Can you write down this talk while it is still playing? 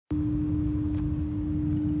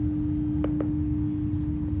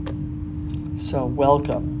So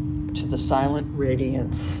welcome to the Silent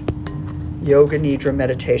Radiance Yoga Nidra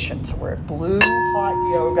meditation. So we're at Blue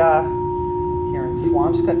Hot Yoga here in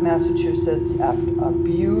Swampscott, Massachusetts at a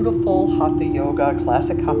beautiful Hatha Yoga,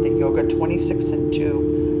 classic Hatha Yoga 26 and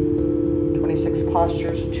 2, 26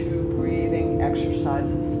 postures, 2 breathing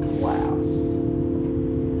exercises class.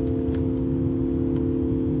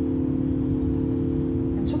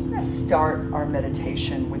 And so we're going to start our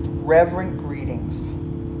meditation with reverent greetings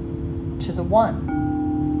to the One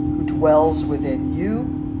who dwells within you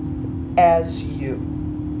as you.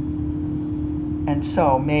 And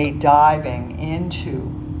so may diving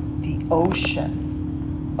into the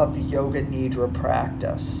ocean of the Yoga Nidra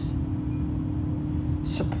practice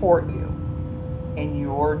support you in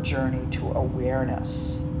your journey to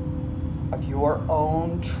awareness of your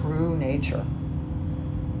own true nature.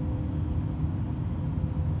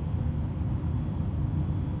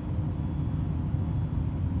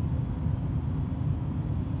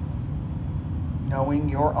 Knowing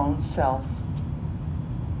your own self,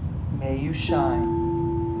 may you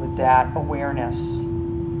shine with that awareness. There's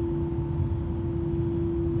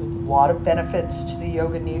a lot of benefits to the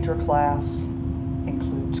Yoga Nidra class.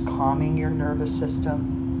 Includes calming your nervous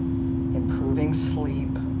system, improving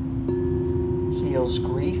sleep, heals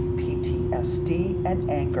grief, PTSD,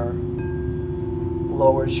 and anger,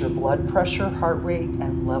 lowers your blood pressure, heart rate,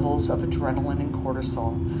 and levels of adrenaline and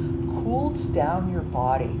cortisol, cools down your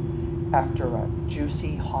body after a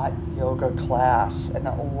juicy hot yoga class, and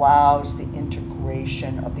allows the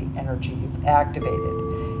integration of the energy you've activated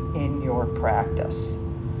in your practice.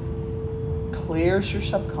 Clears your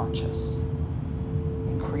subconscious,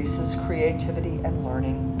 increases creativity and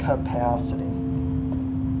learning capacity.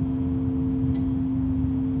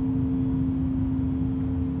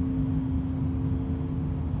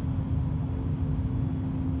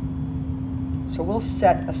 So we'll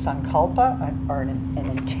set a sankalpa, or an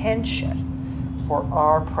intention for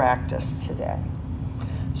our practice today.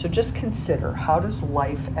 So just consider, how does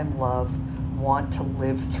life and love want to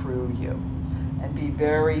live through you? And be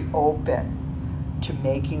very open to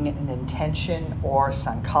making an intention or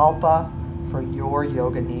sankalpa for your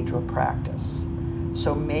Yoga Nidra practice.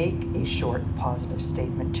 So make a short positive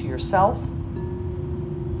statement to yourself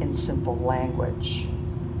in simple language.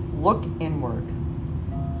 Look inward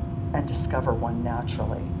and discover one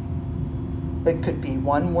naturally. It could be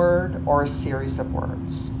one word or a series of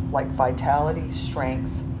words, like vitality, strength,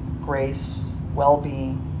 grace,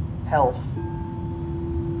 well-being, health.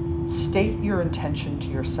 State your intention to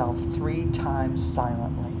yourself 3 times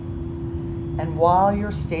silently. And while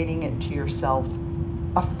you're stating it to yourself,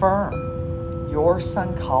 affirm your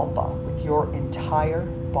sankalpa with your entire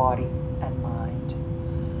body and mind.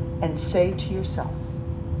 And say to yourself,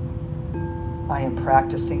 I am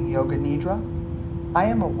practicing Yoga Nidra. I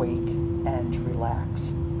am awake and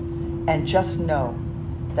relaxed. And just know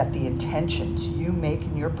that the intentions you make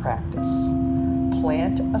in your practice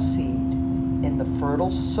plant a seed in the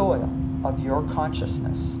fertile soil of your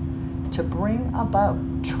consciousness to bring about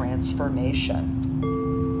transformation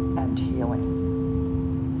and healing.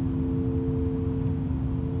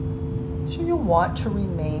 So you'll want to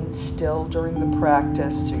remain still during the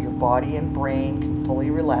practice so your body and brain can fully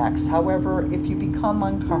relax. However, if you become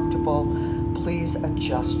uncomfortable, please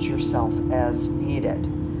adjust yourself as needed.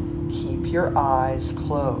 Keep your eyes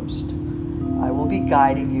closed. I will be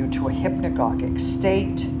guiding you to a hypnagogic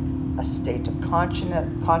state, a state of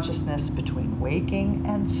consciousness between waking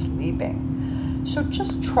and sleeping. So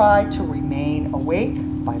just try to remain awake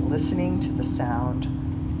by listening to the sound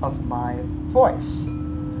of my voice.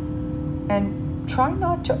 And try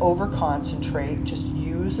not to over-concentrate. Just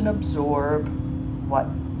use and absorb what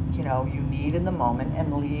you need in the moment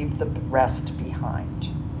and leave the rest behind.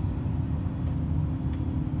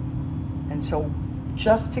 And so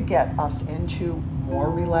just to get us into more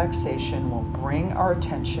relaxation, we'll bring our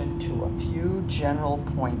attention to a few general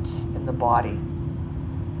points in the body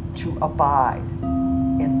to abide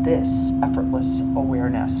in this effortless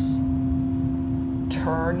awareness.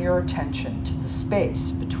 Turn your attention to the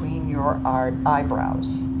space between your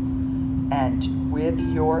eyebrows, and with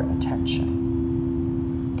your attention,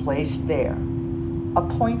 place there a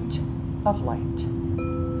point of light,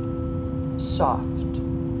 soft,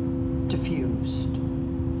 diffused,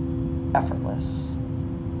 effortless.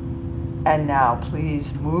 And now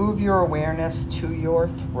please move your awareness to your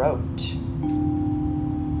throat.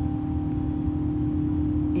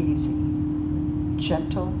 Easy,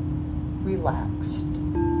 gentle, relaxed.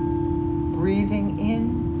 Breathing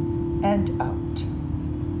in and out.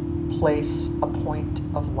 Place a point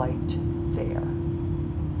of light there.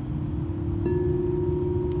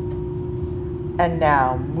 And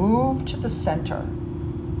now move to the center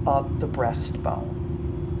of the breastbone.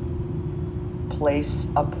 Place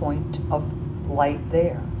a point of light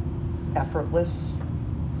there, effortless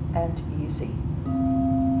and easy.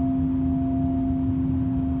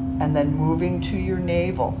 And then moving to your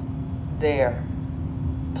navel, there,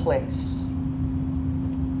 place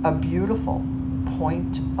a beautiful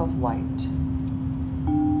point of light,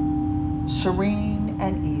 serene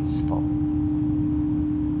and easeful.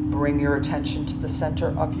 Bring your attention to the center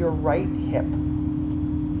of your right hip,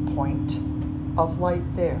 point of light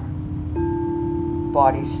there.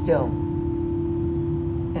 Body still,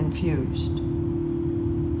 infused,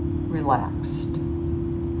 relaxed.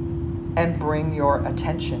 And bring your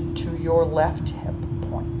attention to your left hip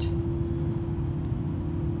point.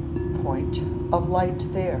 Point of light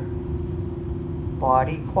there.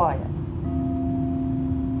 Body quiet,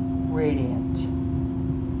 radiant.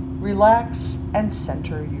 Relax and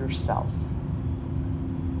center yourself.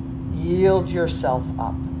 Yield yourself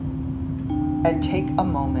up and take a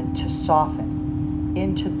moment to soften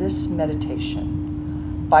into this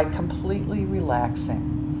meditation by completely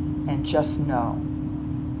relaxing, and just know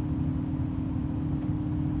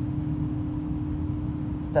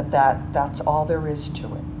that's all there is to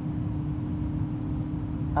it.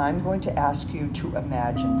 I'm going to ask you to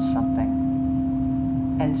imagine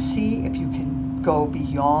something and see if you can go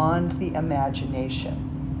beyond the imagination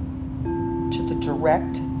to the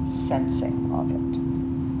direct sensing of it.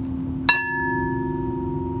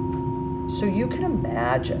 So you can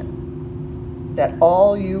imagine that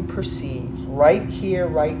all you perceive right here,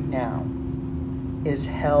 right now, is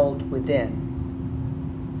held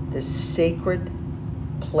within this sacred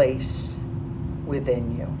place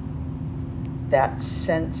within you, that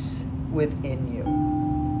sense within you,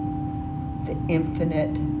 the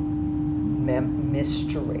infinite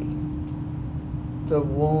mystery, the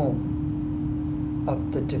womb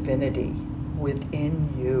of the divinity within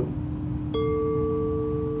you.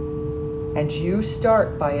 And you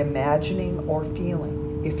start by imagining or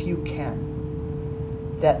feeling, if you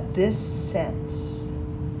can, that this sense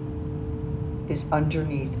is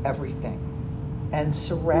underneath everything and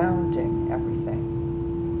surrounding everything.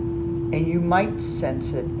 And you might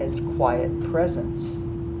sense it as quiet presence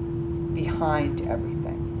behind everything.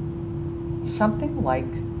 Something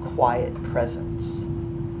like quiet presence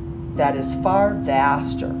that is far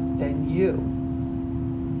vaster than you.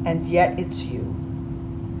 And yet it's you.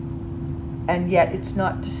 And yet it's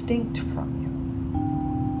not distinct from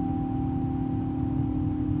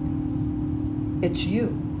you. It's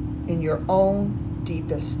you in your own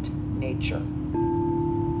deepest nature.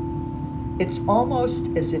 It's almost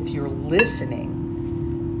as if you're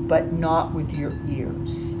listening, but not with your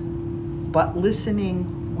ears, but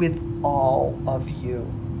listening with all of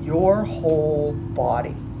you, your whole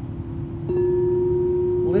body.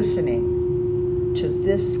 Listening to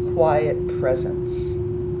this quiet presence,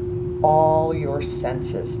 all your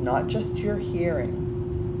senses, not just your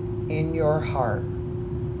hearing, in your heart,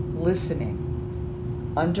 listening,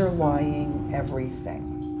 underlying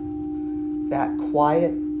everything, that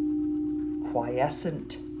quiet,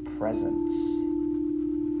 quiescent presence.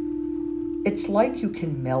 It's like you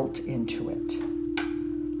can melt into it.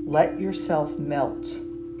 Let yourself melt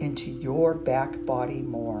into your back body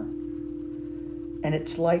more. And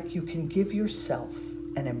it's like you can give yourself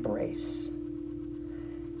an embrace.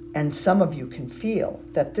 And some of you can feel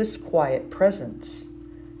that this quiet presence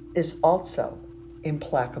is also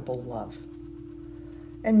implacable love.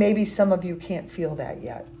 And maybe some of you can't feel that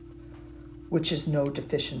yet, which is no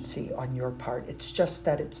deficiency on your part. It's just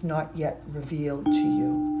that it's not yet revealed to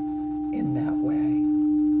you in that way.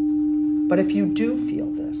 But if you do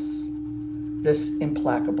feel this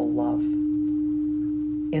implacable love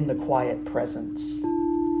in the quiet presence,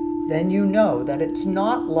 then you know that it's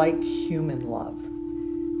not like human love,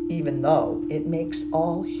 even though it makes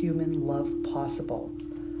all human love possible.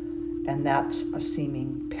 And that's a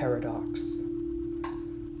seeming paradox.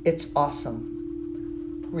 It's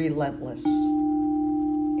awesome, relentless,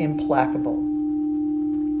 implacable,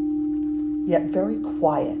 yet very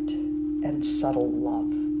quiet and subtle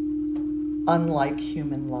love, unlike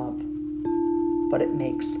human love, but it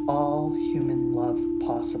makes all human love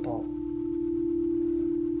possible.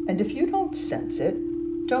 And if you don't sense it,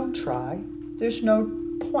 don't try. There's no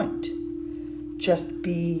point. Just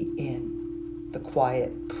be in the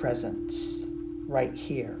quiet presence right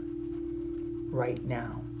here, right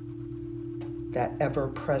now. That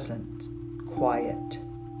ever-present, quiet,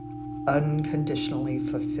 unconditionally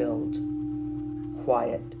fulfilled,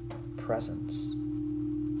 quiet presence.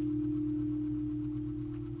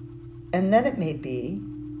 And then it may be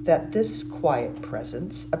that this quiet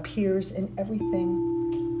presence appears in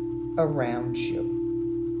everything around you.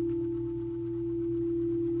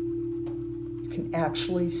 You can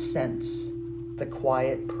actually sense the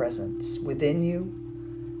quiet presence within you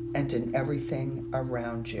and in everything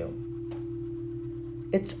around you.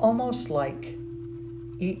 It's almost like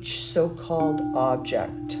each so-called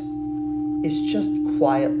object is just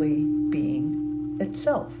quietly being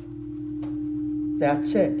itself.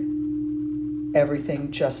 That's it.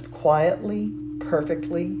 Everything just quietly,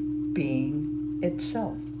 perfectly being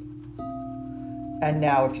itself. And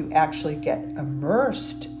now if you actually get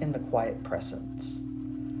immersed in the quiet presence,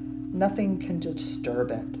 nothing can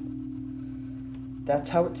disturb it. That's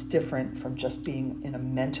how it's different from just being in a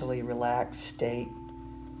mentally relaxed state.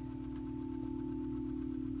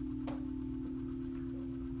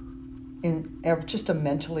 In just a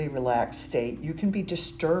mentally relaxed state, you can be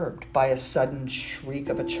disturbed by a sudden shriek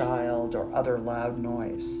of a child or other loud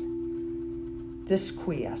noise. This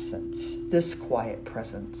quiescence, this quiet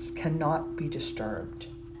presence cannot be disturbed.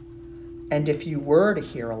 And if you were to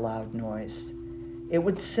hear a loud noise, it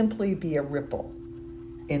would simply be a ripple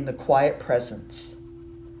in the quiet presence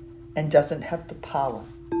and doesn't have the power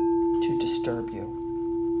to disturb you.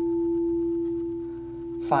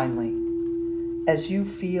 Finally, as you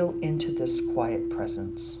feel into this quiet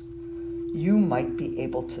presence, you might be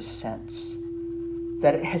able to sense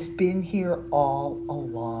that it has been here all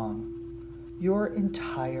along, your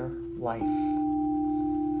entire life.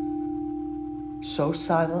 So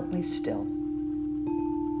silently still,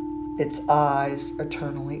 its eyes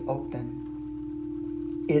eternally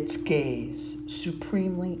open, its gaze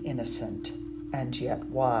supremely innocent and yet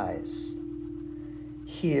wise.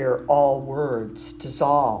 Here all words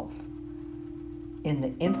dissolve in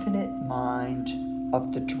the infinite mind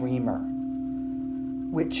of the dreamer,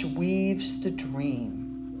 which weaves the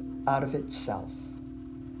dream out of itself.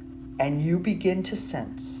 And you begin to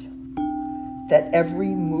sense that every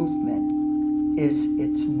movement is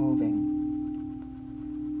its moving.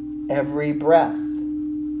 Every breath,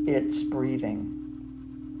 it's breathing.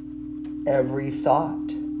 Every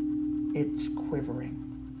thought, it's quivering.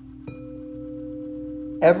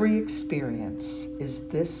 Every experience is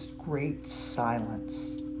this great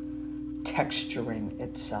silence texturing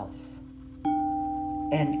itself.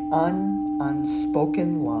 And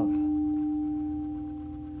unspoken love.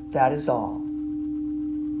 That is all.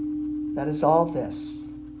 That is all this.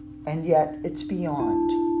 And yet it's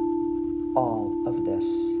beyond all of this.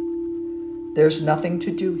 There's nothing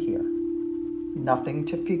to do here. Nothing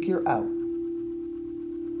to figure out.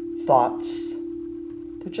 Thoughts,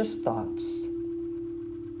 they're just thoughts.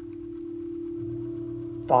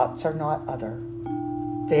 Thoughts are not other.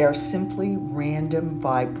 They are simply random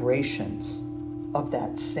vibrations of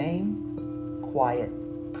that same quiet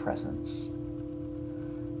presence.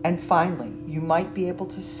 And finally, you might be able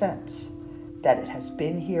to sense that it has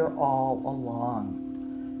been here all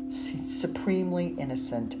along, supremely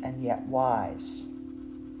innocent and yet wise.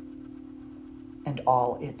 And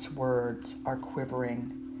all its words are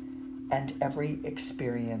quivering, and every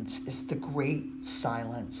experience is the great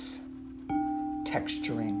silence,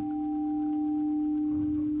 texturing.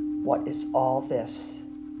 What is all this,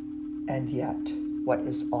 and yet what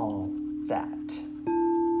is all that?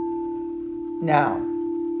 Now,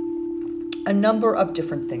 a number of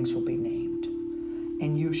different things will be named,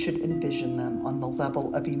 and you should envision them on the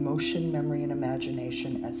level of emotion, memory, and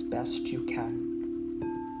imagination as best you can.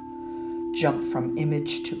 Jump from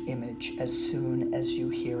image to image as soon as you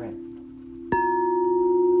hear it.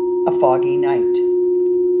 A foggy night.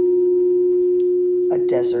 A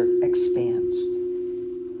desert expanse.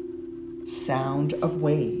 Sound of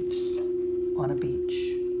waves on a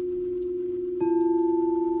beach.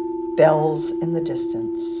 Bells in the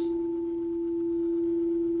distance.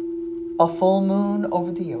 A full moon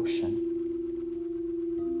over the ocean.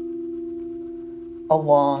 A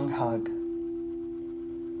long hug.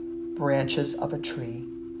 Branches of a tree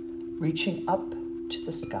reaching up to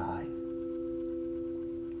the sky.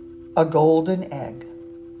 A golden egg.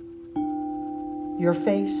 Your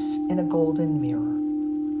face in a golden mirror.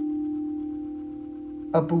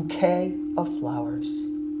 A bouquet of flowers.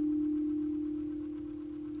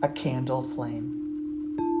 A candle flame.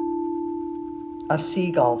 A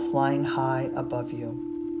seagull flying high above you.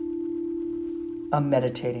 A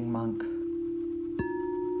meditating monk.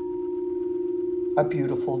 A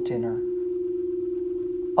beautiful dinner.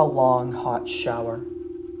 A long hot shower.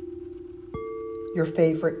 Your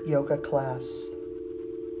favorite yoga class.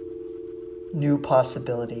 New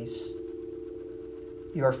possibilities.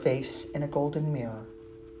 Your face in a golden mirror.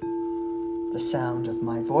 The sound of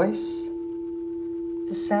my voice.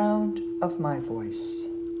 The sound of my voice.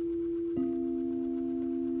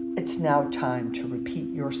 now time to repeat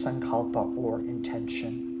your sankalpa or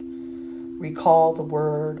intention. Recall the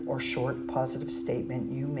word or short positive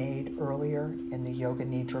statement you made earlier in the Yoga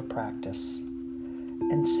Nidra practice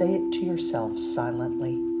and say it to yourself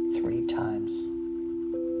silently 3 times.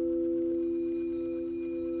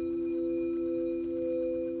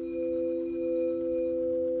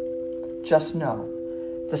 Just know,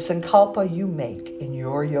 the sankalpa you make in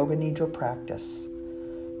your Yoga Nidra practice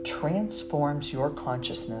transforms your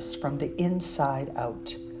consciousness from the inside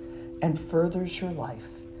out and furthers your life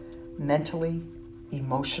mentally,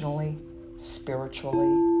 emotionally,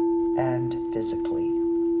 spiritually, and physically.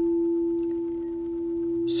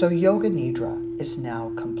 So Yoga Nidra is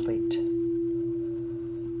now complete.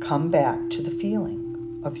 Come back to the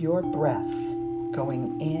feeling of your breath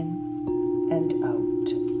going in and out,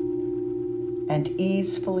 and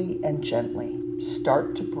easily and gently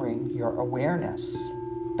start to bring your awareness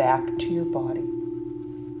back to your body,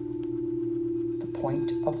 the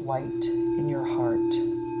point of light in your heart.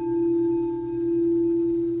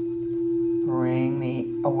 Bring the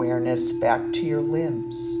awareness back to your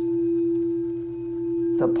limbs,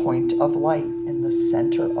 the point of light in the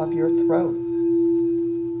center of your throat,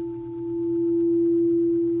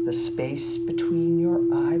 the space between your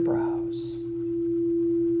eyebrows,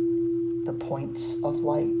 the points of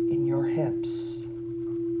light in your hips.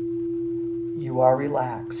 You are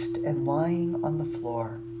relaxed and lying on the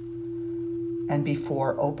floor. And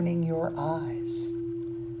before opening your eyes,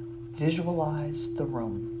 visualize the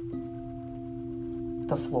room,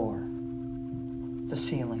 the floor, the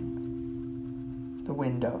ceiling, the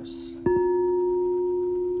windows,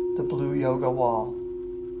 the blue yoga wall.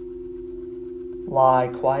 Lie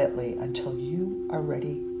quietly until you are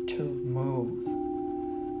ready to move.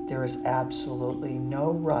 There is absolutely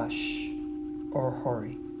no rush or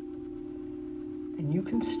hurry. And you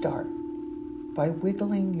can start by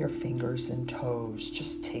wiggling your fingers and toes,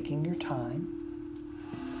 just taking your time.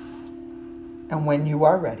 And when you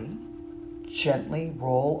are ready, gently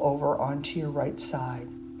roll over onto your right side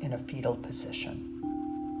in a fetal position.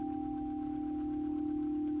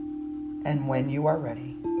 And when you are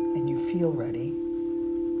ready and you feel ready,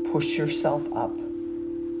 push yourself up,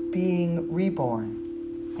 being reborn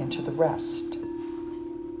into the rest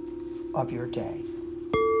of your day.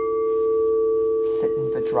 Sit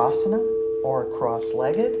in Vajrasana or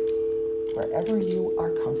cross-legged, wherever you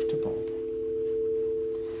are comfortable.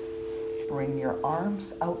 Bring your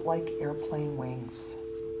arms out like airplane wings.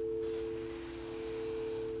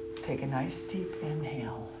 Take a nice deep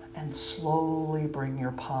inhale and slowly bring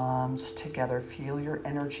your palms together. Feel your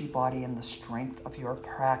energy body and the strength of your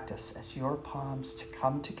practice as your palms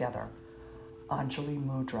come together. Anjali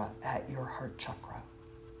Mudra at your heart chakra.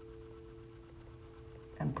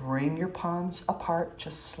 And bring your palms apart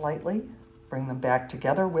just slightly. Bring them back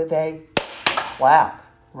together with a clap.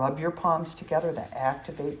 Rub your palms together. That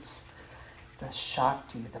activates the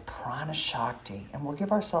Shakti, the Prana Shakti. And we'll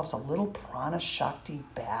give ourselves a little Prana Shakti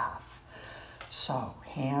bath. So,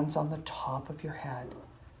 hands on the top of your head,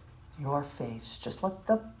 your face. Just let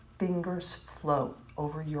the fingers float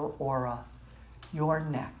over your aura, your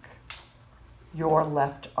neck, your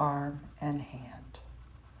left arm and hand,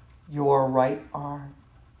 your right arm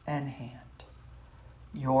and hand,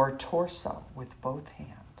 your torso with both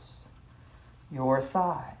hands, your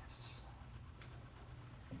thighs,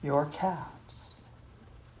 your calves,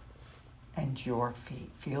 and your feet.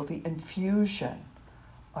 Feel the infusion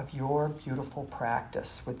of your beautiful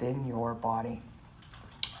practice within your body.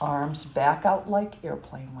 Arms back out like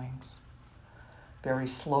airplane wings. Very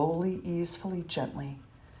slowly, easily, gently,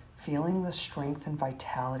 feeling the strength and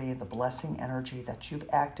vitality and the blessing energy that you've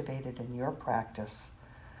activated in your practice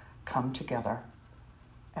come together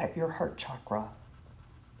at your heart chakra,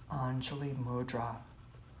 Anjali Mudra.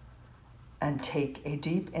 And take a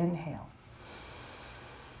deep inhale.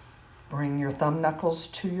 Bring your thumb knuckles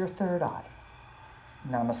to your third eye.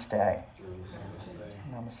 Namaste.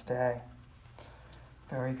 Namaste. Namaste.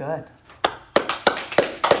 Very good.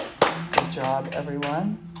 Good job,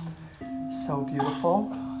 everyone. So beautiful.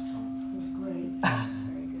 Awesome. It was great.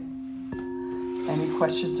 Very good. Any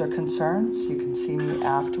questions or concerns? You can see me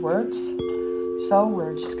afterwards. So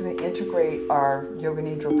we're just going to integrate our Yoga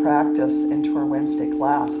Nidra practice into our Wednesday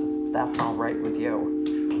class. If that's all right with you.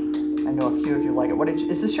 I know a few of you like it.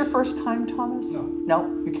 Is this your first time, Thomas? No. No?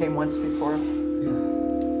 You came once before? Yeah.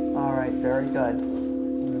 All right, very good.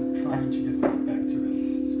 I'm trying to get back to this.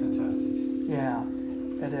 It's fantastic. Yeah,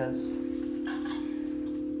 it is.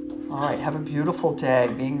 All right, have a beautiful day,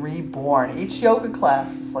 being reborn. Each yoga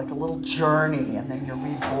class is like a little journey, and then you're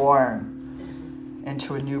reborn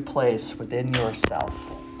into a new place within yourself.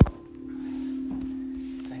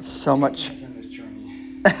 So much. On this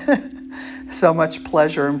journey. So much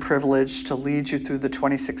pleasure and privilege to lead you through the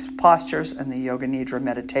 26 postures and the Yoga Nidra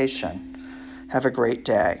meditation. Have a great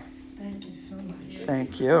day. Thank you so much.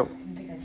 Thank you.